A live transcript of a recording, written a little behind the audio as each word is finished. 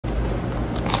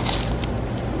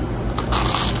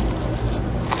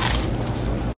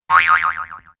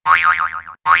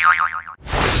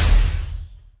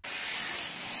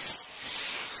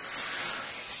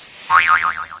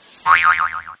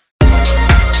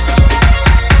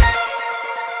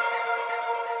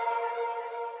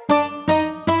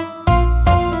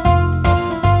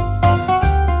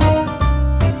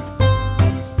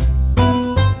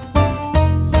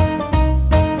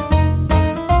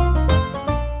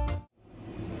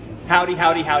Howdy,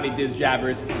 howdy, howdy, Diz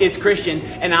Jabbers. It's Christian,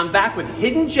 and I'm back with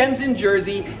Hidden Gems in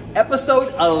Jersey,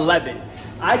 episode 11.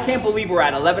 I can't believe we're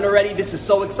at 11 already. This is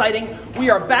so exciting. We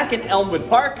are back in Elmwood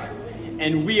Park,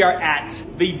 and we are at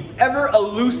the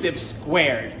ever-elusive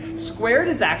Squared. Squared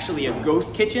is actually a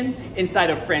ghost kitchen inside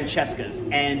of Francesca's,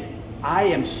 and I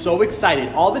am so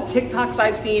excited. All the TikToks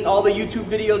I've seen, all the YouTube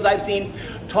videos I've seen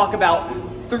talk about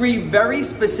 3 very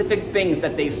specific things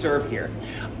that they serve here.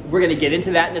 We're gonna get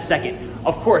into that in a second.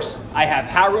 Of course, I have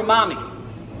Haru Mommy.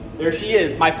 There she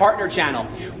is, my partner channel.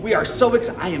 We are so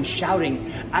excited. I am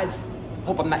shouting. I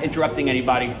hope I'm not interrupting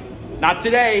anybody. Not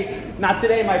today,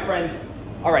 my friends.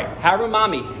 All right, Haru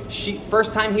Mommy. She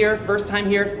first time here.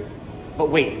 But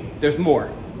wait, there's more.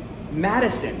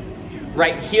 Madison,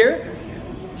 right here.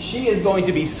 She is going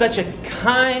to be such a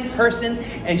kind person,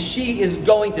 and she is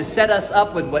going to set us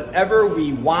up with whatever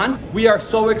we want. We are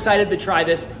so excited to try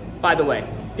this. By the way,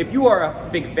 if you are a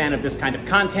big fan of this kind of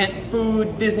content,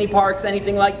 food, Disney parks,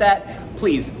 anything like that,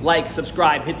 please like,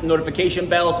 subscribe, hit the notification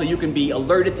bell so you can be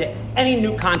alerted to any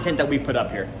new content that we put up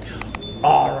here.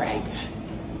 All right,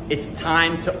 it's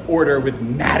time to order with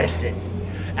Madison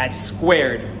at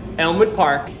Squared, Elmwood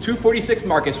Park, 246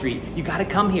 Market Street. You gotta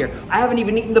come here. I haven't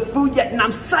even eaten the food yet and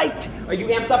I'm psyched. Are you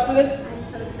amped up for this?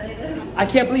 I'm so excited. I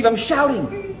can't believe I'm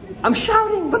shouting. I'm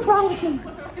shouting, what's wrong with me?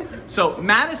 So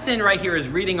Madison right here is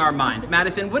reading our minds.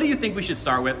 Madison, what do you think we should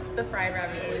start with? The fried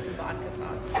raviolis with vodka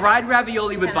sauce. Fried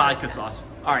ravioli with vodka sauce.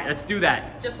 All right, let's do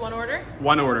that. Just one order?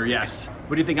 One order, yes.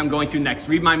 What do you think I'm going to next?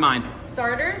 Read my mind.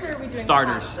 Starters, or are we doing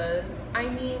starters? Pastas? I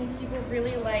mean, people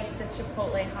really like the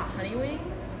Chipotle hot honey wings,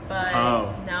 but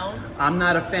no. I'm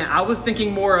not a fan. I was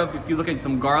thinking more of, if you look at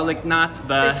some garlic knots,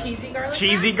 the cheesy garlic knots?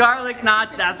 Cheesy garlic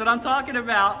knots, that's what I'm talking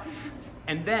about.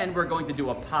 And then we're going to do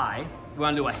a pie. We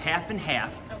want to do a half and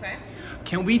half. Okay.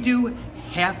 Can we do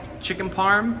half chicken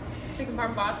parm? Chicken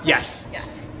parm vodka? Yes. Yes.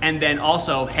 And then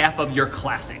also half of your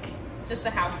classic. Just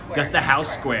the house squared. Just the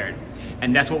house squared.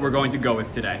 And that's what we're going to go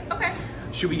with today. Okay.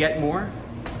 Should we get more?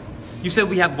 You said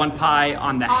we have one pie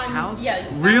on the house? Yeah.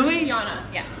 Really? On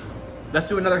us, yes. Let's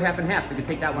do another half and half. We can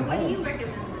take that one home. What do you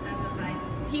recommend as a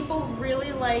pie? People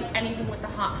really like anything with the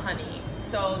hot honey.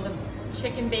 So the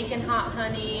chicken bacon hot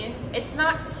honey, it's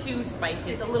not too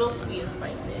spicy. It's a little sweet and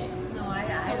spicy. No, I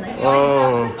like We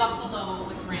always have buffalo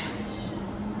with ranch.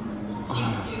 So you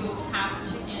can do half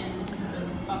chicken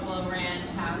with buffalo ranch,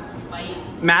 half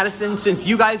white. Madison, since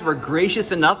you guys were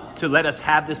gracious enough to let us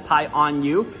have this pie on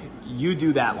you, you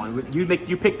do that one. You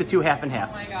pick the 2 half and half.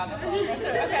 Oh my god, that's all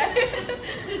pressure.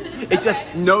 Okay. It's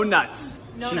just no nuts.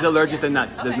 No She's nuts, allergic yeah. to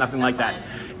nuts. Okay, There's nothing like that.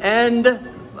 fine. And Do you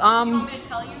want me to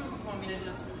tell you, or do you want me to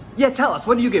just? yeah, tell us.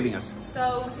 What are you giving us?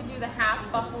 So we could do the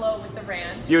half buffalo with the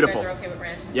ranch. Beautiful. You guys are okay with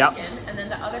ranch and Yep. chicken. And then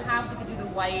the other half we could do the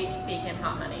white bacon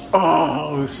hot honey.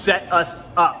 Oh, set us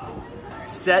up.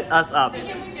 Set us up. So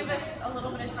just give us a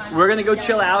little bit of time. We're gonna go get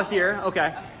chill it out out. here.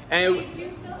 Okay. And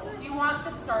Do you want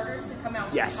the starters to come out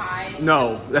with yes. pies?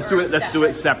 No. Let's do Or it. Let's do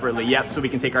it separately. Yep. So we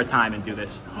can take our time and do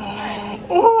this.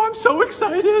 Oh, I'm so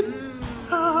excited.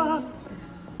 Ah.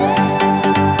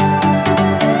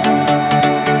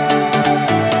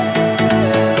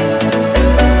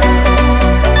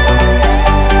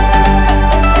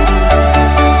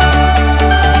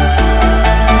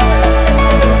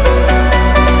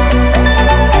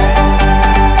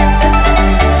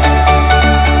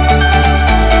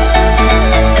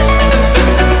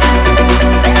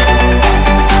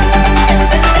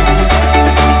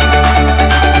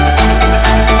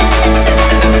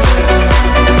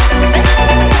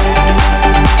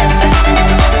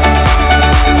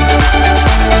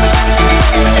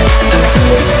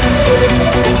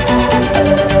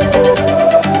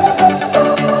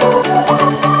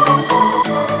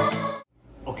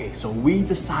 So we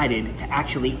decided to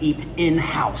actually eat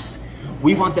in-house.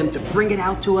 We want them to bring it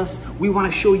out to us. We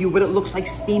want to show you what it looks like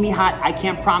steamy hot. I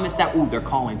can't promise that. Ooh, they're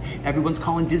calling. Everyone's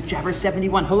calling Diz Jabber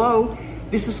 71. Hello,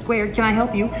 this is Squared. Can I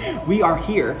help you? We are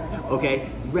here, okay,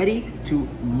 ready to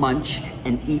munch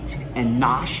and eat and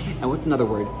nosh. And what's another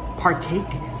word? Partake,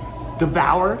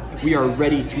 devour. We are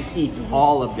ready to eat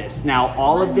all of this. Now,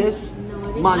 all of this,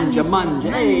 manja,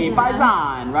 hey,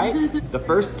 paisan, right? The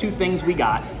first two things we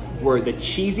got were the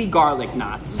cheesy garlic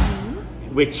knots,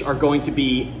 which are going to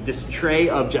be this tray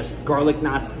of just garlic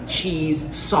knots, cheese,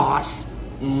 sauce.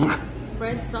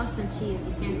 bread, sauce, and cheese.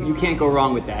 You can't go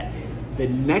wrong with that. The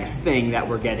next thing that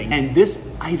we're getting, and this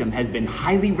item has been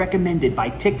highly recommended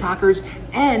by TikTokers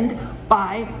and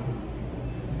by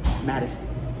Madison.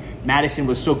 Madison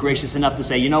was so gracious enough to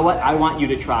say, you know what? I want you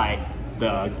to try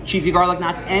the cheesy garlic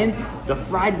knots and the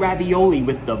fried ravioli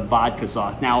with the vodka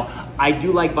sauce. Now, I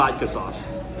do like vodka sauce,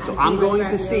 so I'm going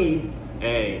to see,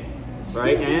 hey,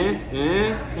 right?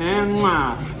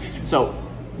 So,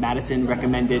 Madison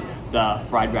recommended the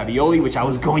fried ravioli, which I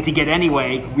was going to get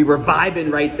anyway. We were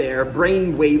vibing right there.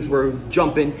 Brain waves were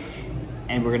jumping.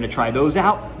 And we're gonna try those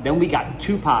out. Then we got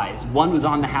 2 pies. One was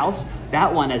on the house.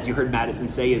 That one, as you heard Madison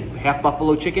say, is half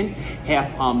buffalo chicken,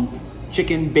 half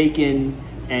chicken, bacon,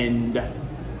 and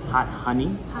hot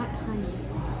honey. Hot honey.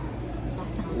 That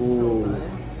sounds Ooh, so good.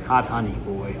 hot honey,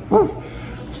 boy. Woo.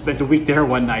 Spent a week there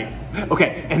one night.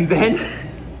 Okay, and then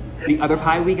the other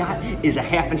pie we got is a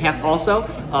half and half also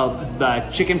of the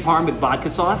chicken parm with vodka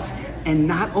sauce. And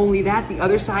not only that, the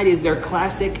other side is their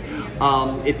classic,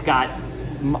 it's got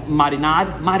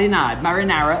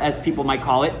marinara, as people might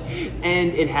call it.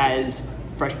 And it has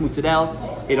fresh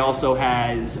mozzarella. It also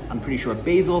has, I'm pretty sure,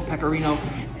 basil, pecorino,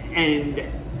 and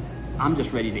I'm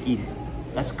just ready to eat it.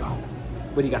 Let's go.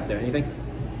 What do you got there, anything?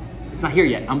 It's not here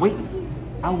yet, I'm waiting.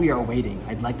 While we are waiting,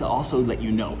 I'd like to also let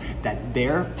you know that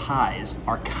their pies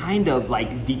are kind of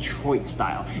like Detroit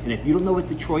style. And if you don't know what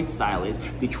Detroit style is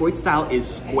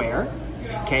square,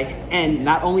 okay? And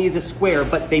not only is it square,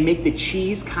 but they make the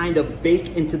cheese kind of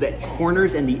bake into the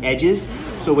corners and the edges.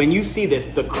 So when you see this,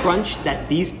 the crunch that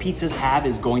these pizzas have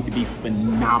is going to be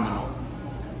phenomenal.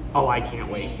 Oh, I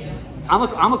can't wait.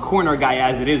 I'm a corner guy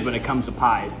as it is when it comes to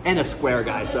pies, and a square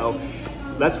guy, so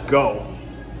let's go.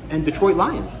 And Detroit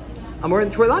Lions. I'm wearing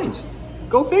Detroit Lions.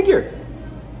 Go figure.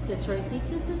 Detroit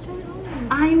pizza, Detroit Lions.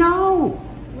 I know.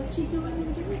 What you doing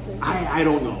in Jersey? I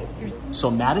don't know.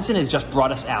 So Madison has just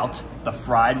brought us out the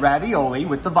fried ravioli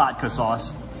with the vodka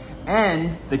sauce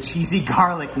and the cheesy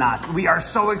garlic knots. We are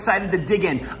so excited to dig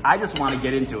in. I just want to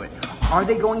get into it. Are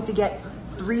they going to get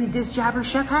 3 Diz Jabber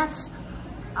chef hats?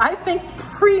 I think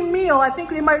pre-meal, I think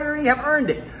they might already have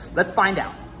earned it. Let's find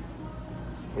out.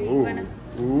 Ooh,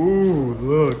 ooh,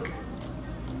 look.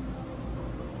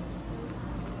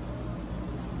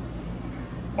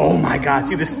 Oh my God,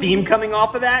 see the steam coming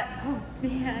off of that? Oh,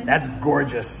 man. That's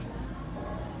gorgeous.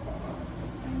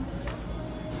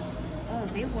 Oh,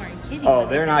 they weren't kidding. Oh,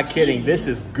 they're not kidding. Cheesy. This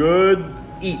is good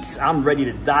eats. I'm ready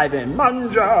to dive in.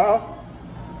 Manja!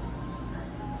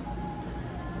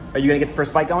 Are you gonna get the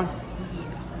first bite going?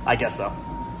 Yeah. I guess so.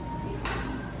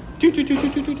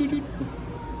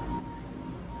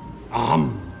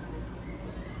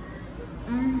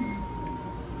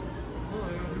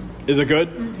 Is it good?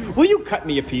 Mm-hmm. Will you cut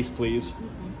me a piece, please?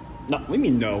 Mm-hmm. No, what do you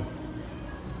mean no?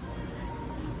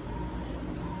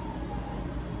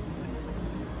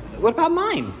 What about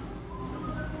mine?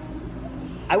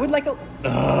 I would like a...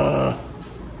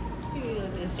 Here you go,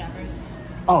 Diz Jabbers.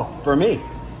 Oh, for me?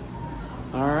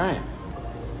 All right.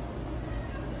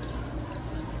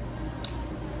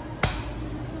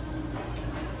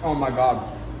 Oh my God.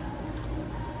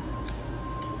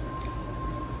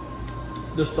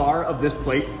 The star of this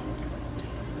plate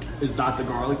is not the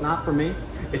garlic knot for me.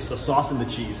 It's the sauce and the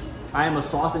cheese. I am a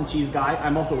sauce and cheese guy.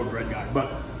 I'm also a bread guy, but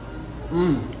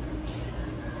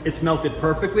it's melted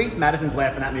perfectly. Madison's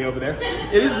laughing at me over there.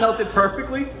 It is melted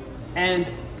perfectly.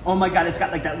 And oh my God, it's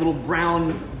got like that little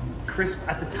brown crisp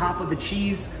at the top of the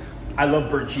cheese. I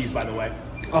love burnt cheese, by the way.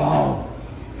 Oh,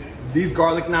 these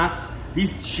garlic knots,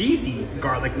 these cheesy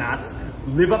garlic knots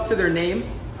live up to their name.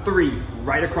 3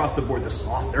 right across the board. The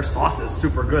sauce, their sauce is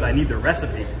super good. I need their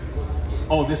recipe.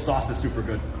 Oh, this sauce is super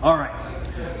good. All right,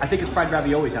 I think it's fried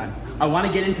ravioli time. I want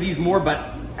to get into these more, but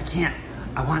I can't.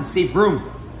 I want to save room.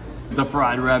 The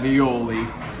fried ravioli.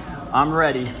 I'm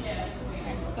ready. So,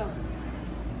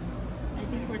 I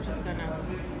think we're just gonna...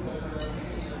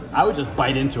 I would just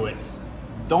bite into it.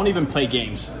 Don't even play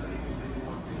games.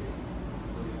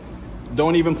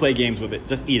 Don't even play games with it.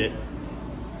 Just eat it.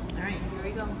 All right, here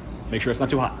we go. Make sure it's not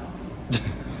too hot.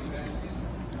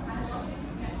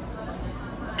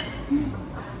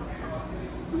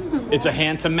 It's a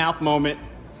hand to mouth moment.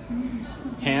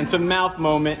 Hand to mouth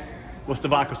moment. What's the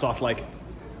vodka sauce like?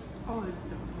 Oh, it's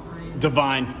divine.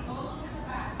 Divine.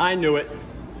 I knew it.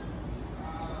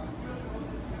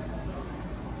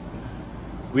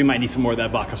 We might need some more of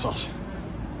that vodka sauce.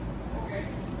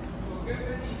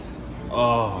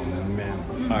 Oh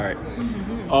man. All right.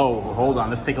 Oh, hold on.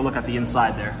 Let's take a look at the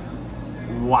inside there.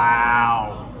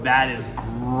 Wow. That is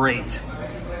great.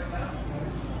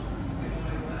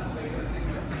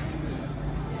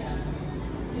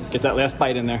 Get that last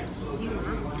bite in there.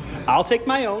 I'll take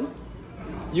my own.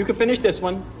 You can finish this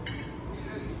one.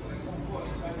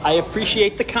 I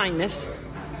appreciate the kindness,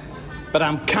 but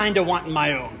I'm kind of wanting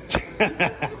my own. I'm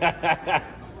not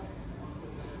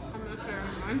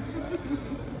sharing mine.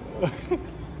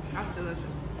 That's delicious.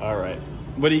 All right.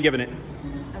 What are you giving it?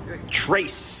 A 3.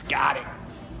 Trace. Got it.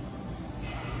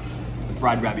 The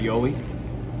fried ravioli.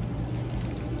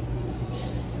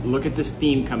 Look at the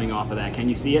steam coming off of that. Can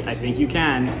you see it? I think you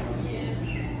can.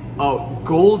 Oh,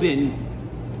 golden,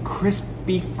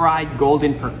 crispy fried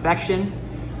golden perfection.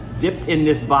 Dipped in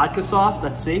this vodka sauce.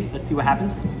 Let's see what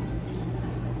happens.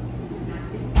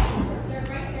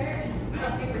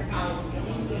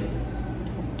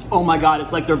 Oh my God,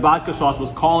 it's like their vodka sauce was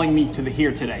calling me to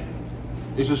here today.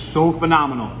 This is so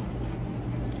phenomenal.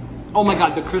 Oh my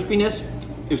God, the crispiness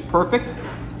is perfect.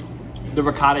 The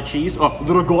ricotta cheese, oh,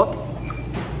 the ricotta.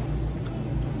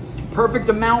 Perfect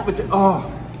amount with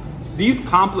these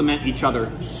complement each other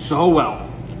so well.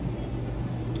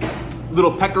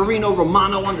 Little pecorino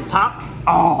romano on the top.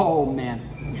 Oh man.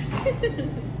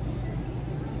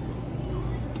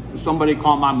 Somebody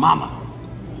call my mama.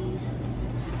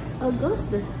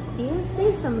 Augustus, you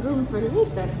save some room for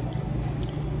later.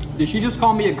 Did she just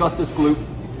call me Augustus Gloop?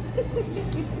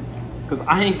 Because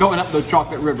I ain't going up the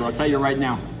chocolate river, I'll tell you right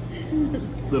now.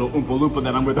 Little Oompa Loompa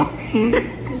that I'm with.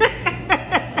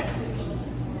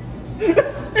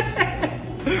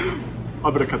 I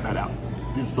better cut that out.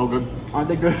 These are so good. Aren't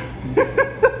they good?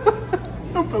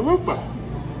 Oompa Loompa.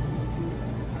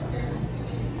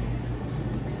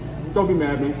 Don't be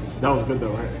mad at me. That was good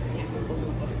though, right?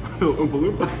 Little Oompa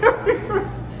Loompa.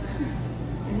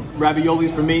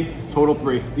 Raviolis for me, total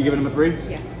 3. You giving them a 3?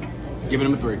 Yeah. Giving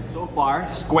them a 3. So far,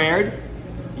 Squared,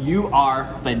 you are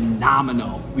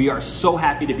phenomenal. We are so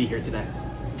happy to be here today.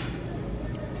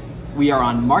 We are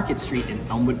on Market Street in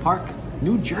Elmwood Park,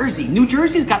 New Jersey. New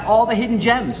Jersey's got all the hidden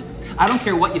gems. I don't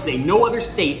care what you say, no other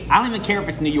state, I don't even care if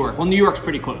it's New York. Well, New York's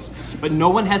pretty close, but no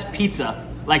one has pizza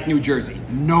like New Jersey.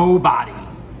 Nobody.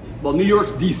 Well, New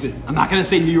York's decent. I'm not gonna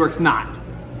say New York's not.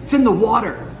 It's in the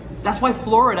water. That's why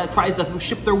Florida tries to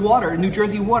ship their water, New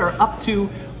Jersey water, up to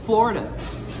Florida.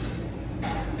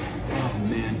 Oh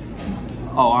man.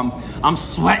 Oh, I'm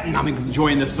sweating. I'm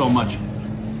enjoying this so much.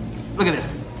 Look at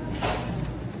this.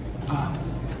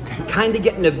 Kind of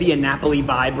getting a Via Napoli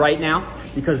vibe right now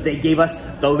because they gave us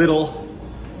the little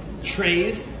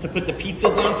trays to put the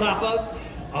pizzas on top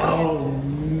of. Oh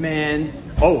man.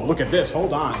 Oh, look at this.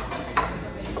 Hold on.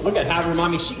 Look at how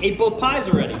Mommy, she ate both pies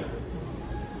already.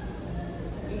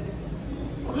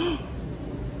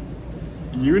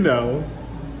 You know.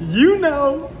 You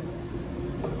know.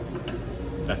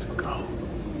 Let's go. All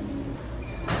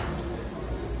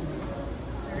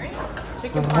right.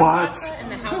 Chicken What? in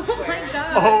the house square. Oh my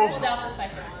God. Oh, Hold out the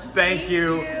second one. thank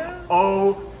you.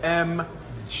 OMG.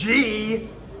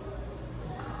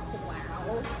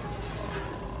 Wow.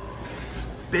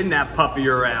 Spin that puppy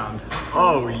around.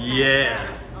 Oh yeah.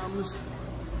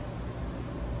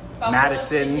 Buffalo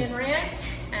Madison. chicken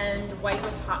ranch and white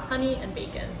with hot honey and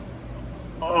bacon.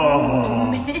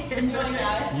 Oh. Enjoy,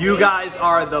 guys. You guys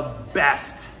are the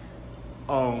best.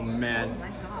 Oh man. Oh my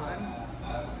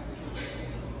God.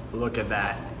 Look at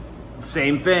that.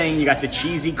 Same thing. You got the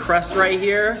cheesy crust right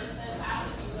here.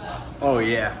 Oh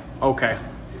yeah. Okay.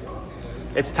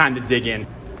 It's time to dig in.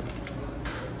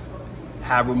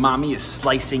 Harumami is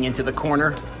slicing into the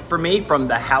corner for me from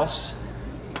the house.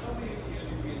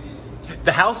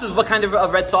 The house is what kind of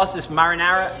red sauce? This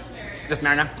marinara? This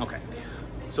marinara? Okay.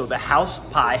 So the house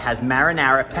pie has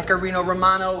marinara, pecorino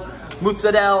romano,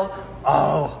 mozzarella.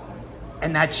 Oh,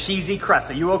 and that cheesy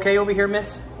crust. Are you okay over here,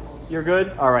 miss? You're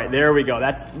good? All right, there we go.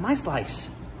 That's my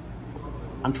slice.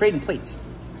 I'm trading plates.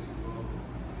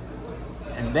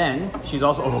 And then she's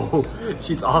also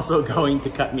going to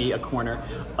cut me a corner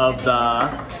of the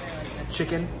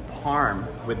chicken parm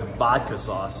with the vodka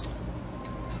sauce.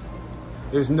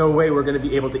 There's no way we're gonna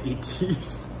be able to eat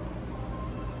these.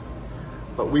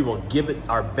 But we will give it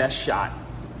our best shot.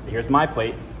 Here's my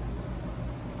plate.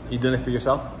 You doing it for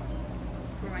yourself?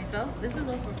 For myself? This is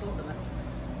all for both of us.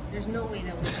 There's no way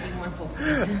that we're eating one full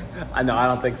slice. I know, I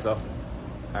don't think so.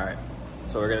 All right,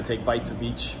 so we're gonna take bites of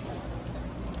each.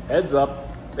 Heads up.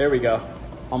 There we go.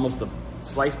 Almost a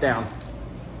slice down.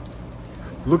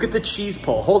 Look at the cheese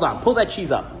pull. Hold on, pull that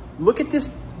cheese up. Look at this,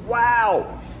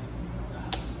 wow.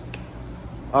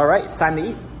 All right, it's time to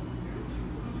eat.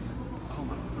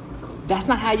 That's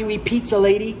not how you eat pizza,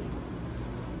 lady.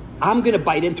 I'm gonna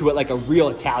bite into it like a real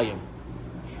Italian.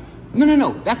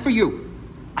 No, that's for you.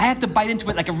 I have to bite into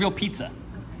it like a real pizza.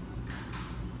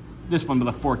 This one with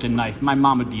a fork and knife. My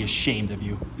mom would be ashamed of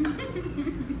you.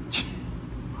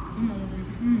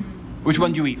 Which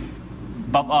one do you eat?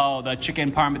 Oh, the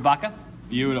chicken parm with vodka?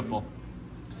 Beautiful.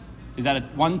 Is that a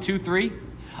 1, 2, 3?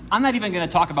 I'm not even going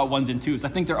to talk about 1s and 2s. I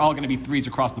think they're all going to be 3s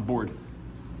across the board.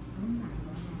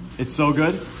 It's so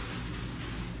good.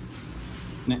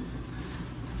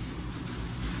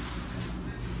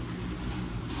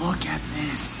 Look at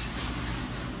this.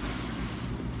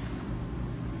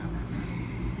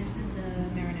 This is the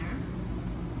marinara.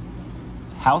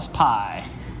 House pie.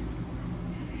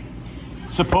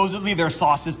 Supposedly their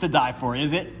sauce is to die for,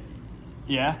 is it?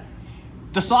 Yeah.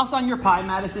 The sauce on your pie,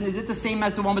 Madison, is it the same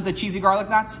as the one with the cheesy garlic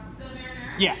knots? The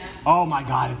marinara? Yeah. Oh my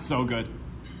God, it's so good.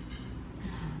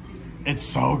 It's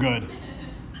so good.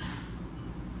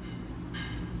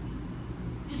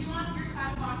 Did you want your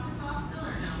side vodka sauce still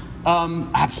or no?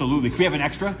 Absolutely. Can we have an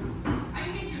extra? I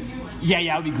can get you a new one. Yeah,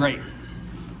 that would be great.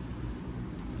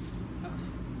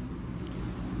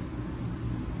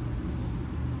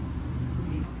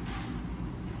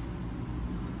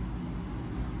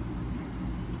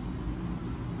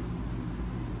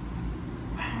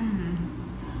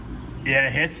 Yeah,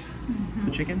 it hits.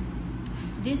 The chicken.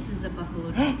 This is the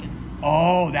buffalo chicken.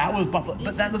 Oh, that was buffalo.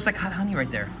 But that looks like hot honey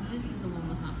right there. This is the one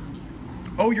with hot honey.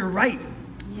 Oh, you're right.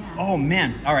 Yeah. Oh,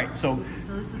 man. All right, so.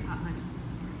 So this is hot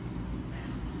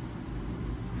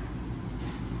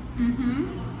honey.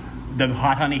 The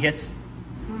hot honey hits.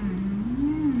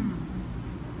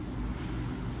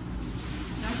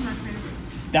 That's my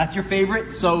favorite. That's your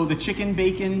favorite? So the chicken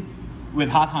bacon with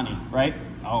hot honey, right?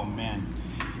 Oh, man.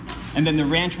 And then the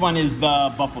ranch one is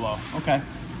the buffalo. Okay.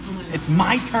 It's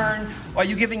my turn. Are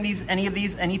you giving these any of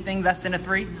these anything less than a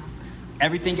 3? No.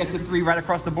 Everything gets a 3 right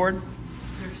across the board?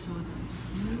 They're so good.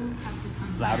 You have to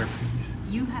come Louder, here. please.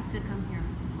 You have to come here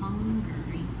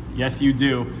hungry. Yes, you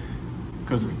do.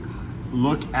 Because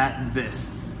look at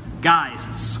this. Guys,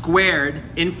 Squared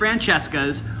in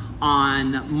Francesca's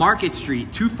on Market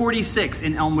Street, 246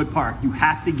 in Elmwood Park. You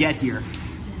have to get here.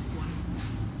 This one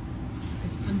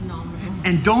is phenomenal.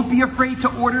 And don't be afraid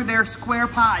to order their square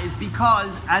pies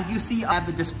because, as you see, I have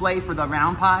the display for the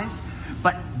round pies.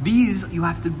 But these, you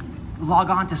have to log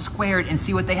on to Squared and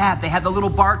see what they have. They have the little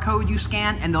barcode you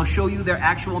scan and they'll show you their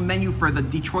actual menu for the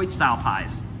Detroit style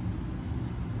pies.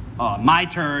 My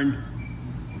turn.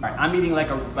 All right, I'm eating like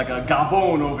a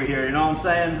Gabon over here, you know what I'm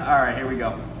saying? All right, here we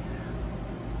go.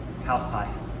 House pie.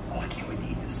 Oh, I can't wait to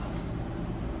eat this sauce.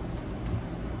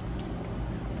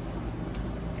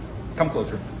 Come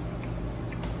closer.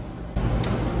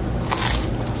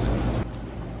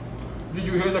 Did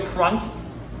you hear the crunch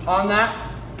on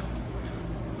that?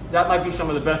 That might be some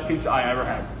of the best pizza I ever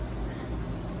had.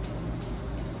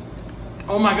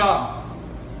 Oh my God.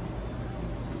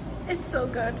 It's so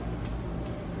good.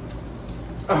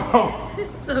 Oh.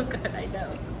 It's so good, I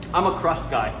know. I'm a crust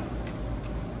guy.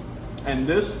 And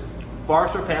this far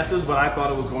surpasses what I thought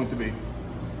it was going to be.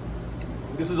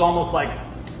 This is almost like,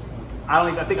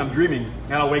 I think I'm dreaming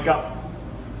and I'll wake up.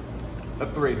 A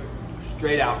 3,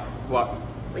 straight out. What?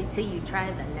 Wait till you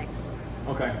try the next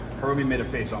one. Okay, Harumi made a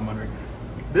face, so I'm wondering.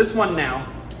 This one now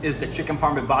is the chicken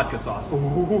parm with vodka sauce.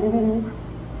 Ooh.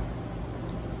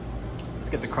 Let's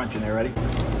get the crunch in there, ready?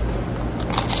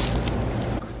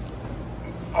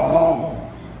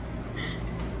 Oh.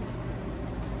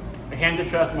 A hand to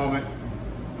chest moment.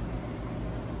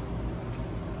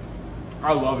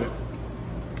 I love it.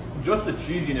 Just the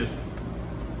cheesiness.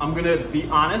 I'm gonna be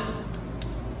honest,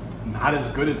 not as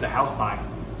good as the house pie.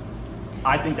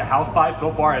 I think the house pie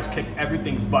so far has kicked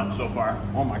everything's butt so far.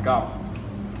 Oh my God.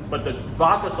 But the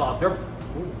vodka sauce,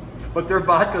 their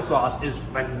vodka sauce is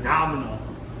phenomenal.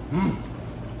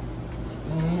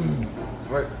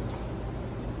 Right.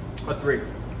 A 3.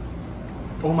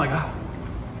 Oh my God.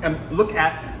 And look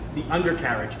at the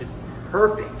undercarriage. It's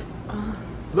perfect.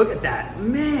 Look at that.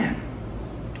 Man.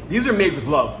 These are made with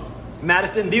love.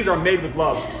 Madison, these are made with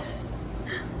love.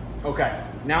 Okay.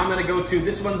 Now I'm gonna go to,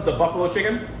 this one's the buffalo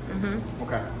chicken.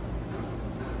 Okay.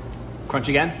 Crunch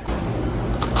again.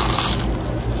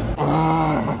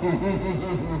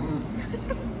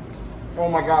 Oh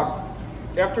my God.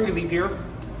 After we leave here,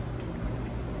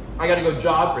 I gotta go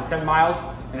jog for 10 miles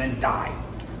and then die.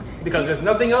 Because there's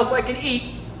nothing else I can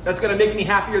eat that's gonna make me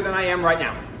happier than I am right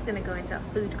now. It's gonna go into a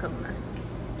food coma.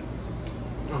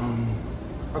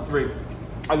 A 3.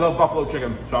 I love buffalo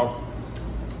chicken, so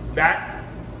that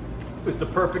is the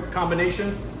perfect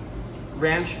combination.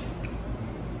 Ranch,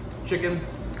 chicken,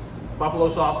 buffalo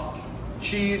sauce,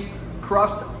 cheese,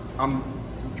 crust. I'm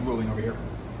drooling over here.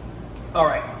 All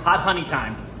right, hot honey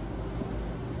time.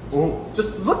 Oh, just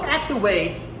look at the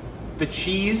way the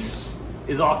cheese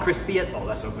is all crispy. Oh,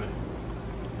 that's so good.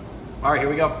 All right, here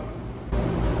we go.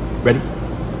 Ready?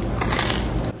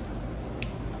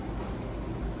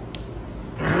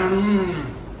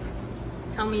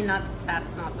 me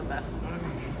that's not the best one.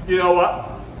 You know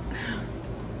what?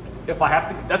 If I have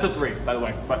to, that's a 3, by the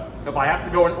way, but if I have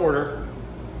to go in order,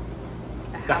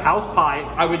 the house pie,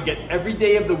 I would get every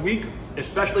day of the week,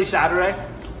 especially Saturday.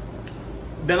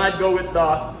 Then I'd go with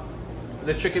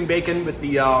the chicken bacon with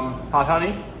the hot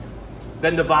honey,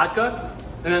 then the vodka,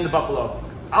 and then the buffalo.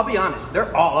 I'll be honest,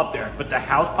 they're all up there, but the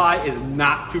house pie is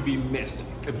not to be missed.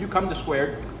 If you come to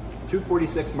Squared,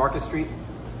 246 Market Street,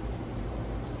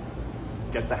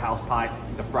 get the house pie,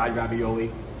 the fried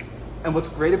ravioli. And what's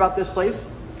great about this place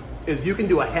is you can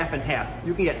do a half and half.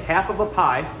 You can get half of a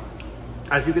pie,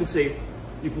 as you can see,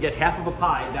 you can get half of a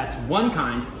pie that's one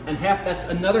kind and half that's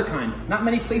another kind. Not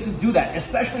many places do that,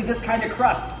 especially this kind of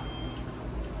crust.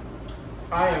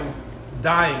 I am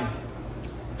dying.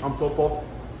 I'm so full.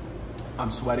 I'm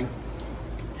sweating.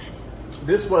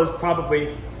 This was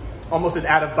probably almost an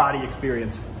out-of-body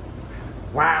experience.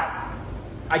 Wow.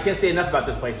 I can't say enough about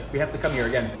this place. We have to come here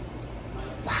again.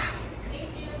 Wow. Thank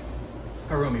you.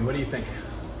 Harumi, what do you think?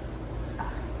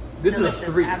 This Delicious, is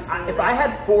a 3. absolutely. If I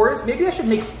had 4s, maybe I should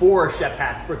make 4 chef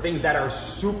hats for things that are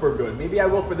super good. Maybe I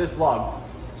will for this vlog.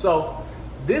 So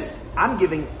this, I'm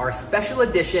giving our special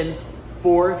edition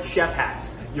 4 chef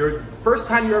hats. Your first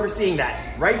time you're ever seeing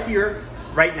that, right here,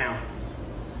 right now.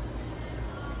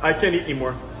 I can't eat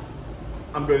anymore.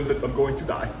 I'm going to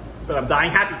die, but I'm dying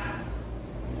happy.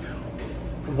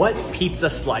 What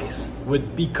pizza slice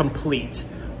would be complete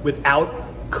without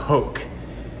Coke?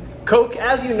 Coke,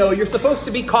 as you know, you're supposed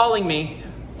to be calling me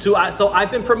to, so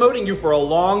I've been promoting you for a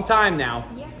long time now.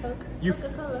 Yeah, Coke.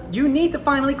 Coca-Cola. You need to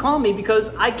finally call me because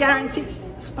I guarantee,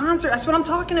 sponsor, that's what I'm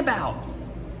talking about.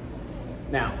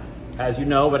 Now, as you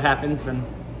know, what happens when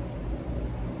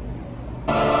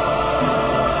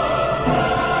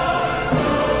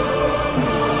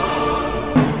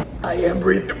I am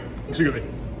breathing. Excuse me.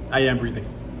 I am breathing.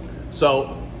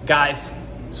 So, guys,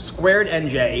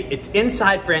 Squarednj, it's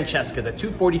inside Francesca's at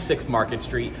 246 Market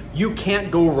Street. You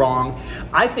can't go wrong.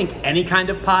 I think any kind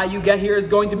of pie you get here is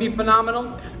going to be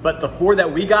phenomenal, but the 4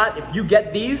 that we got, if you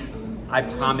get these, I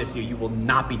promise you, you will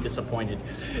not be disappointed.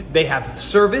 They have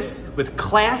service with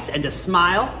class and a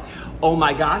smile. Oh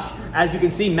my gosh. As you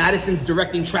can see, Madison's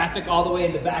directing traffic all the way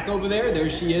in the back over there. There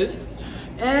she is.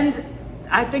 And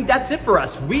I think that's it for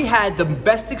us. We had the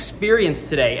best experience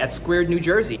today at Squared, New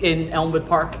Jersey, in Elmwood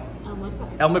Park.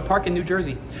 Elmwood Park in New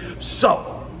Jersey.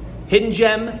 So, hidden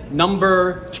gem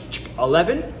number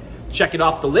 11. Check it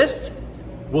off the list.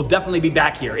 We'll definitely be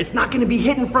back here. It's not gonna be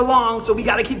hidden for long, so we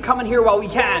gotta keep coming here while we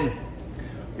can.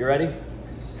 You ready?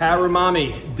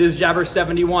 Harumami, Dizjabber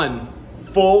 71,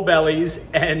 full bellies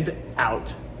and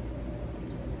out.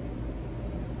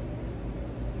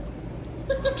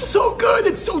 So good,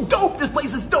 it's so dope. This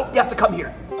place is dope. You have to come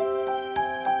here.